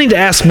 And you're wanting to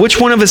ask which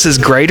one of us is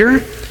greater?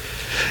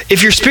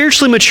 If you're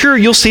spiritually mature,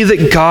 you'll see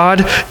that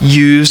God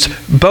used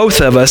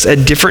both of us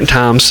at different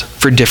times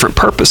for different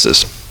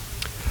purposes.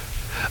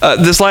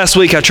 This last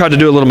week, I tried to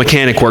do a little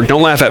mechanic work.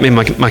 Don't laugh at me,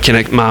 my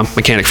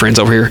mechanic friends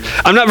over here.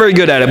 I'm not very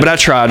good at it, but I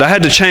tried. I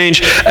had to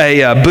change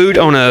a boot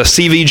on a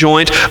CV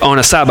joint on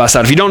a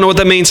side-by-side. If you don't know what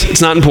that means,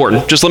 it's not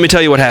important. Just let me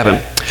tell you what happened.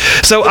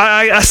 So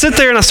I sit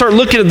there and I start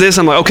looking at this.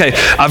 I'm like, okay,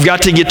 I've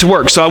got to get to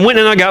work. So I went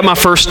and I got my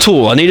first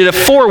tool. I needed a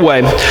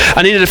four-way.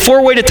 I needed a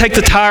four-way to take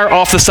the tire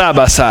off the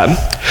side-by-side.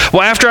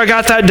 Well, after I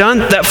got that done,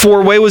 that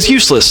four-way was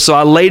useless. So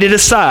I laid it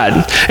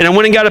aside. And I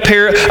went and got a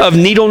pair of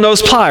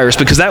needle-nose pliers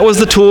because that was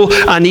the tool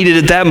I needed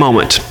at that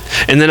moment.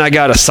 And then I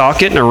got a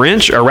socket and a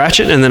wrench, a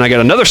ratchet, and then I got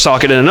another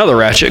socket and another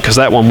ratchet because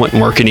that one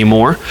wouldn't work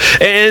anymore.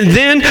 And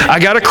then I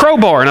got a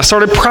crowbar and I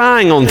started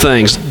prying on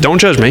things. Don't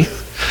judge me.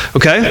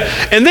 Okay?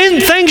 And then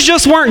things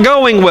just weren't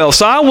going well.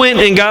 So I went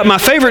and got my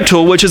favorite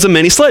tool, which is a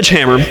mini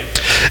sledgehammer.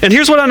 And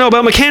here's what I know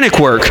about mechanic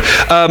work.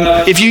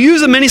 If you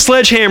use a mini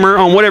sledgehammer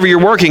on whatever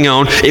you're working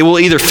on, it will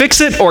either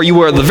fix it or you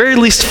will at the very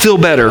least feel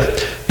better.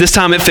 This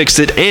time it fixed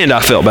it and I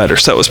felt better,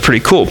 so it was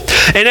pretty cool.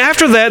 And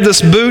after that,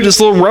 this boot, this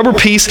little rubber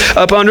piece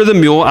up under the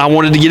mule, I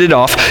wanted to get it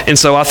off, and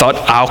so I thought,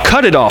 I'll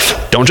cut it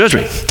off. Don't judge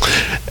me.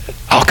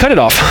 I'll cut it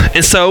off.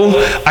 And so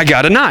I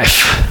got a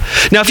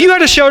knife. Now, if you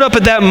had showed up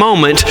at that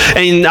moment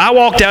and I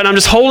walked out and I'm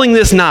just holding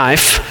this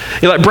knife,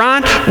 you're like,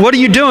 Brian, what are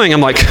you doing? I'm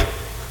like,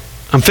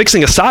 I'm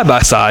fixing a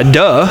side-by-side,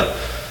 duh.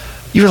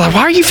 You were like,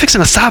 why are you fixing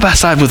a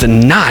side-by-side with a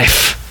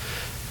knife?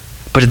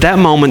 But at that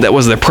moment, that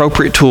was the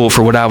appropriate tool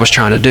for what I was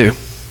trying to do.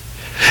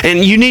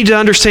 And you need to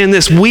understand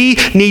this. We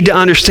need to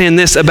understand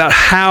this about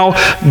how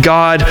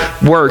God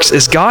works,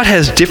 is God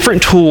has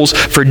different tools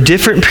for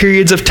different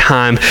periods of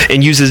time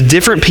and uses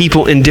different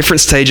people in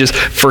different stages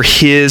for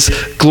His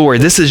glory.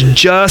 This is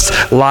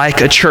just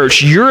like a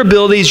church. Your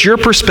abilities, your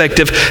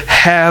perspective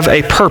have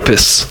a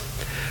purpose.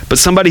 But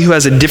somebody who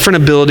has a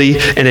different ability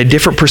and a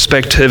different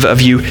perspective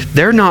of you,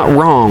 they're not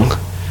wrong.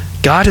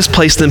 God has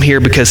placed them here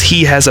because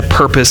He has a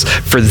purpose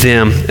for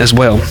them as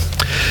well.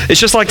 It's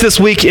just like this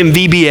week in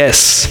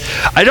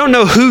VBS. I don't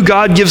know who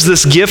God gives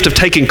this gift of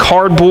taking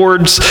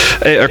cardboard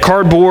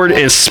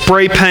and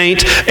spray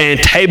paint and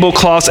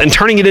tablecloths and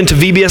turning it into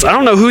VBS. I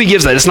don't know who He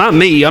gives that. It's not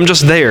me. I'm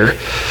just there.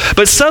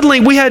 But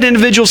suddenly we had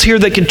individuals here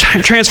that could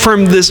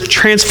transform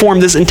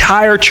this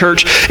entire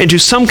church into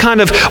some kind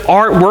of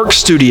artwork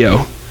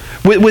studio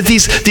with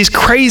these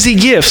crazy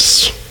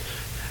gifts.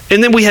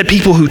 And then we had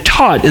people who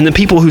taught and the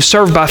people who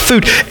served by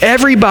food.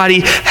 Everybody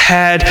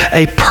had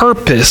a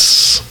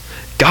purpose.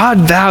 God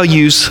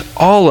values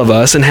all of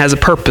us and has a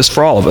purpose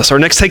for all of us. Our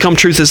next take-home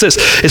truth is this: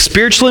 is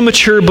spiritually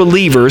mature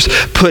believers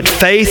put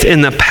faith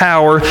in the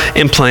power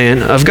and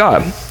plan of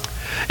God.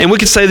 And we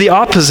could say the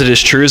opposite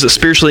is true, is that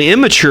spiritually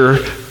immature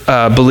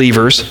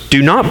believers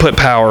do not put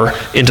power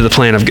into the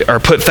plan of, or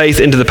put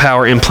faith into the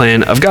power and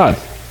plan of God.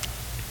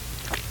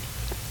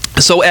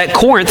 So at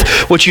Corinth,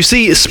 what you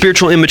see is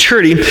spiritual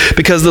immaturity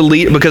because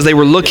they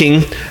were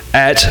looking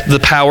at the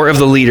power of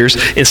the leaders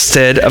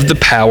instead of the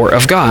power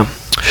of God.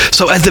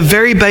 So at the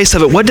very base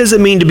of it, what does it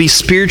mean to be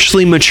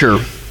spiritually mature?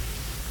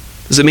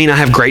 Does it mean I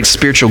have great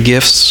spiritual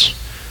gifts?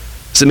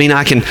 Does it mean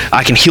I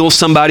can heal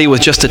somebody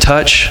with just a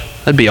touch?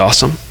 That'd be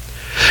awesome.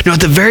 No, at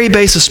the very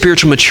base of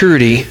spiritual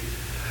maturity,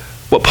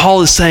 what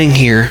Paul is saying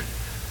here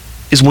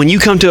is when you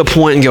come to a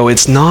point and go,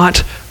 it's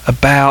not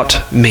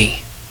about me.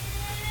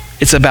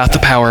 It's about the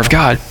power of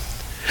God.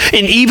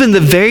 And even the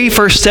very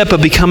first step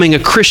of becoming a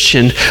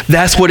Christian,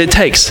 that's what it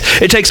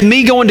takes. It takes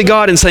me going to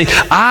God and saying,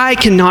 I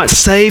cannot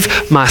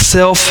save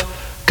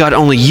myself. God,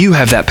 only you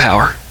have that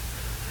power.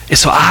 And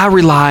so I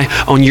rely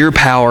on your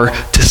power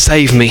to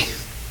save me.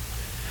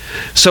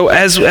 So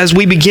as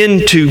we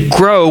begin to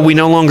grow, we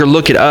no longer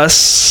look at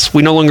us.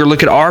 We no longer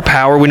look at our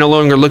power. We no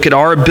longer look at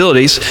our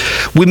abilities.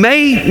 We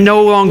may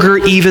no longer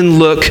even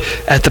look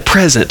at the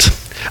present.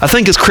 I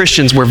think as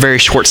Christians, we're very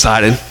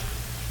short-sighted.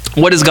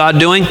 What is God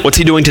doing? What's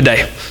He doing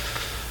today?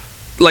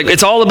 Like,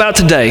 it's all about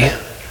today.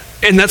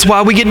 And that's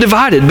why we get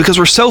divided, because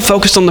we're so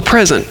focused on the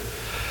present.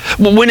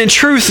 When in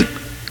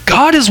truth,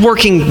 God is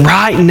working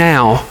right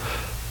now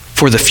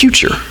for the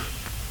future.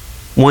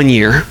 1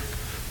 year,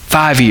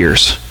 5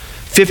 years,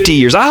 50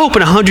 years. I hope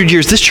in 100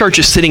 years, this church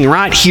is sitting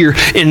right here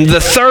in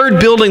the third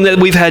building that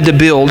we've had to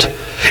build,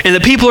 and the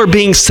people are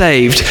being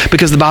saved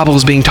because the Bible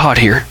is being taught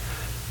here.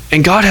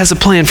 And God has a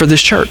plan for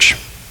this church.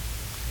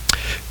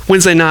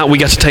 Wednesday night, we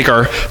got to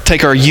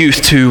take our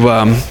youth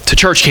to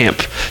church camp.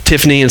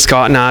 Tiffany and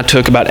Scott and I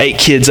took about 8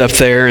 kids up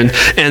there, and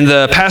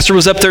the pastor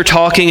was up there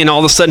talking, and all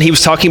of a sudden he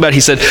was talking about, he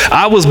said,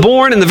 I was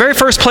born, and the very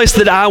first place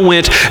that I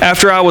went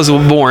after I was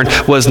born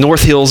was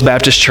North Hills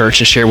Baptist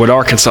Church in Sherwood,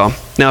 Arkansas.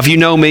 Now, if you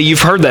know me,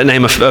 you've heard that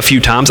name a few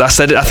times. I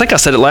think I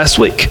said it last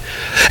week.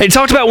 And he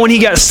talked about when he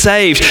got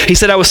saved. He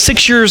said, I was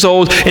 6 years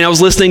old, and I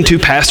was listening to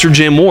Pastor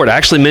Jim Ward. I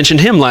actually mentioned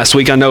him last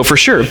week, I know for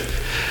sure.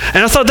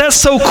 And I thought that's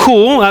so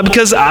cool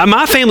because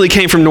my family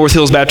came from North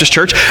Hills Baptist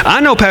Church. I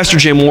know Pastor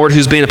Jim Ward,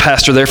 who's been a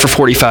pastor there for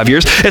 45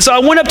 years. And so I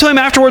went up to him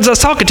afterwards. I was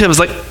talking to him. I was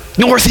like,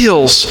 North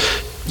Hills.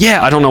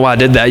 Yeah, I don't know why I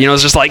did that.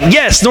 It's just like,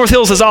 yes, North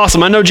Hills is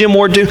awesome. I know Jim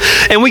Ward too.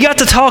 And we got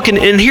to talking,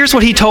 and here's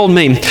what he told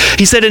me.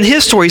 He said in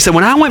his story, he said,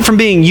 when I went from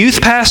being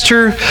youth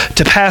pastor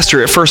to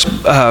pastor at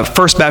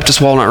First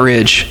Baptist Walnut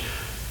Ridge,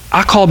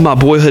 I called my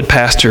boyhood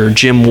pastor,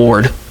 Jim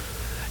Ward,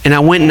 and I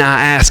went and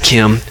I asked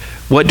him,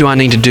 what do I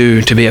need to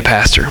do to be a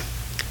pastor?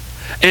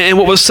 And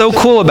what was so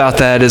cool about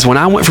that is when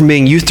I went from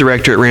being youth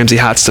director at Ramsey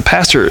Heights to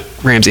pastor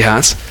at Ramsey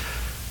Heights,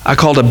 I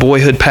called a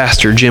boyhood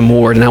pastor, Jim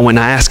Ward, and I went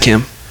and I asked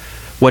him,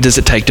 what does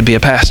it take to be a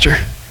pastor?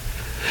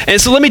 And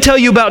so let me tell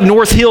you about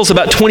North Hills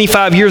about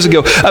 25 years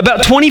ago.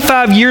 About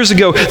 25 years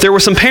ago, there were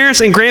some parents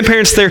and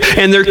grandparents there,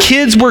 and their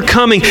kids were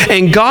coming,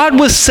 and God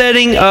was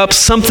setting up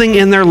something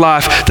in their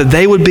life that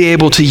they would be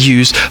able to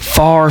use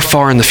far,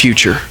 far in the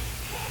future.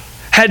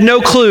 Had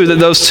no clue that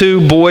those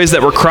 2 boys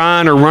that were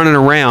crying or running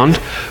around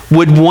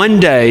would one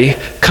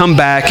day come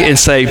back and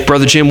say,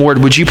 Brother Jim Ward,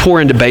 would you pour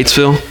into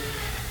Batesville?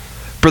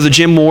 Brother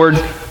Jim Ward,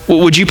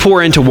 would you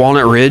pour into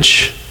Walnut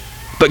Ridge?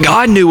 But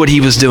God knew what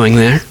He was doing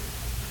there.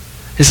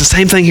 It's the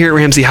same thing here at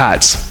Ramsey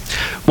Heights.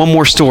 One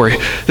more story.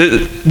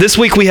 This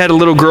week we had a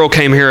little girl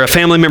came here. A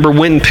family member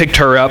went and picked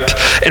her up,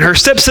 and her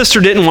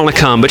stepsister didn't want to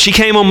come, but she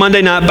came on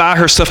Monday night by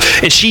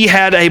herself, and she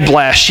had a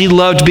blast. She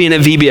loved being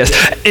at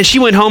VBS, and she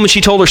went home and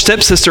she told her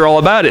stepsister all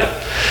about it.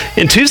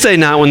 And Tuesday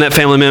night when that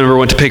family member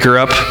went to pick her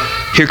up,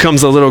 here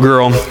comes the little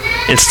girl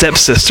and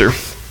stepsister.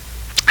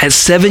 At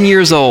 7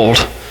 years old,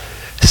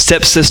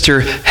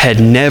 stepsister had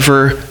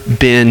never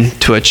been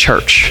to a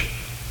church.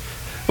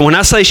 When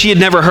I say she had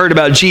never heard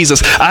about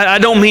Jesus, I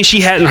don't mean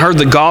she hadn't heard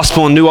the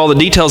gospel and knew all the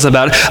details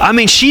about it. I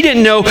mean she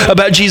didn't know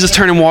about Jesus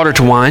turning water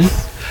to wine.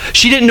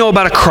 She didn't know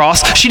about a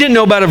cross. She didn't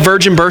know about a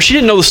virgin birth. She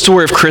didn't know the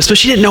story of Christmas.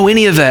 She didn't know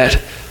any of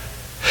that.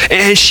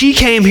 And she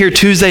came here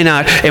Tuesday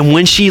night, and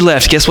when she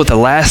left, guess what the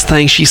last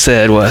thing she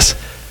said was,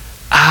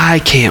 I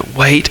can't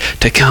wait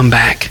to come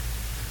back.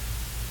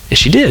 And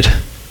she did.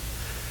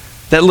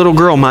 That little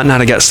girl might not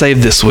have got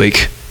saved this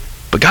week,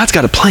 but God's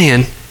got a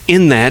plan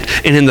in that,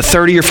 and in the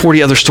 30 or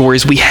 40 other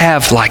stories we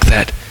have like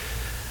that.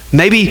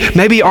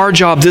 Maybe our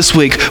job this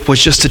week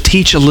was just to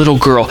teach a little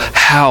girl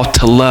how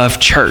to love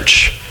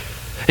church.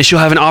 And she'll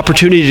have an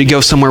opportunity to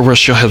go somewhere where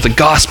she'll hear the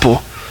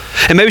gospel.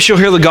 And maybe she'll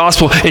hear the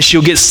gospel and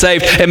she'll get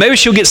saved. And maybe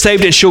she'll get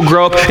saved and she'll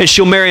grow up and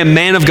she'll marry a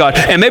man of God.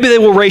 And maybe they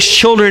will raise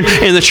children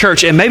in the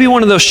church. And maybe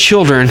one of those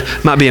children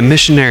might be a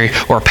missionary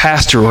or a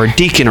pastor or a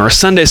deacon or a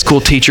Sunday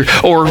school teacher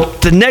or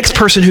the next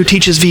person who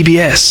teaches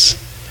VBS.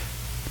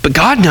 But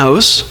God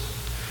knows.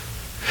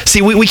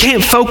 See, we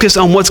can't focus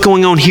on what's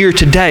going on here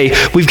today.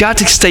 We've got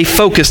to stay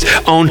focused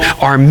on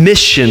our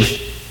mission.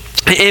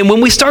 And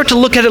when we start to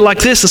look at it like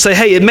this and say,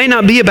 hey, it may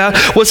not be about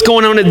what's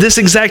going on at this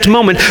exact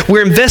moment.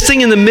 We're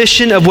investing in the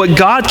mission of what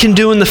God can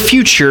do in the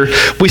future.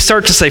 We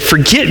start to say,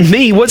 forget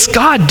me, what's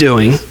God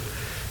doing?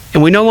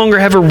 And we no longer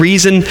have a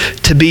reason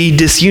to be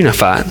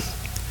disunified.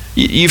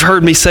 You've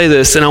heard me say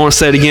this, and I want to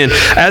say it again.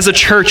 As a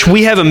church,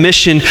 we have a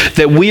mission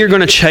that we are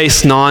going to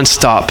chase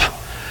nonstop,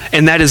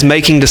 and that is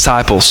making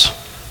disciples.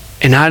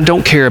 And I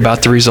don't care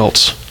about the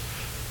results.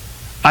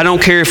 I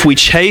don't care if we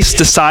chase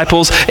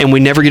disciples and we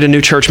never get a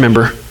new church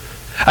member.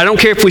 I don't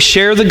care if we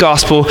share the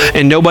gospel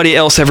and nobody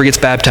else ever gets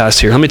baptized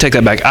here. Let me take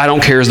that back. I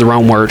don't care is the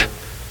wrong word.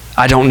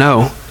 I don't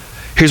know.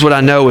 Here's what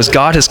I know is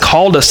God has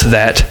called us to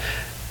that,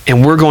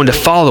 and we're going to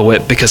follow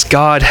it because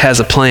God has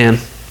a plan.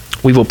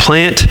 We will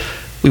plant,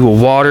 we will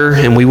water,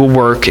 and we will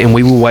work, and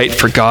we will wait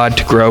for God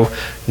to grow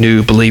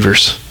new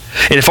believers.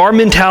 And if our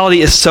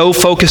mentality is so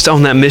focused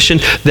on that mission,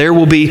 there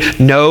will be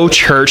no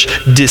church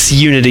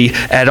disunity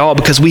at all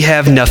because we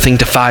have nothing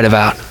to fight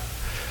about.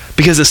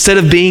 Because instead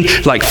of being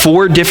like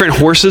 4 different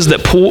horses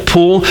that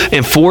pull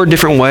in 4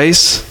 different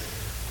ways,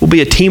 we'll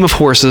be a team of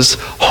horses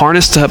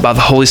harnessed up by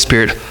the Holy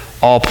Spirit,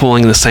 all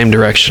pulling in the same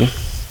direction.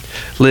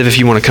 Liv, if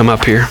you want to come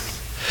up here.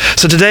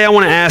 So today I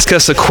want to ask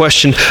us a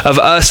question of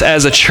us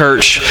as a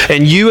church,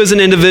 and you as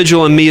an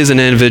individual and me as an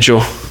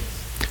individual.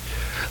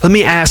 Let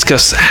me ask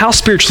us, how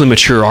spiritually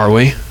mature are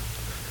we?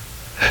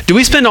 Do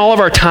we spend all of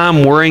our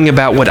time worrying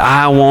about what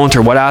I want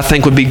or what I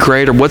think would be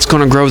great or what's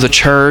going to grow the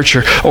church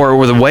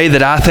or the way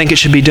that I think it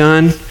should be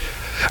done?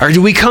 Or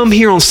do we come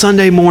here on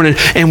Sunday morning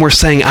and we're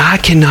saying, I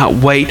cannot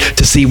wait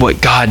to see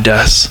what God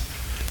does.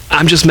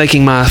 I'm just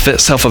making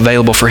myself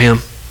available for Him.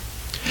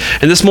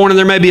 And this morning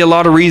there may be a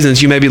lot of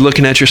reasons you may be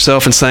looking at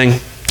yourself and saying,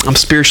 I'm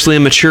spiritually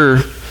immature.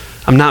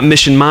 I'm not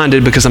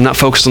mission-minded because I'm not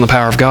focused on the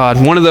power of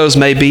God. One of those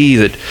may be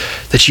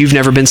that you've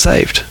never been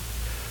saved.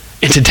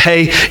 And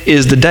today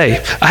is the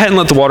day. I hadn't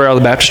let the water out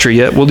of the baptistry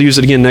yet. We'll use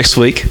it again next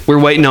week. We're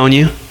waiting on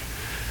you.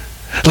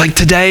 Like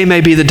today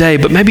may be the day,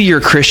 but maybe you're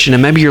a Christian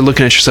and maybe you're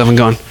looking at yourself and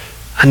going,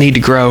 I need to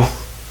grow.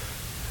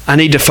 I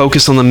need to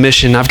focus on the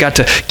mission. I've got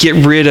to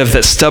get rid of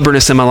that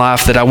stubbornness in my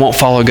life that I won't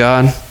follow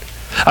God.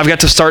 I've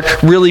got to start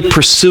really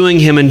pursuing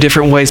Him in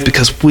different ways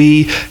because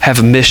we have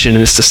a mission,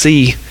 and it's to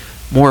see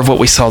more of what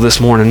we saw this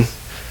morning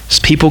as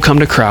people come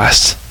to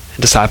Christ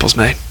and disciples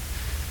made.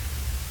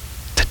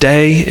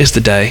 Today is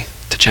the day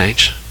to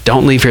change.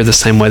 Don't leave here the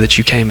same way that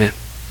you came in.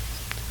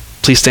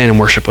 Please stand and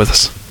worship with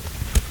us.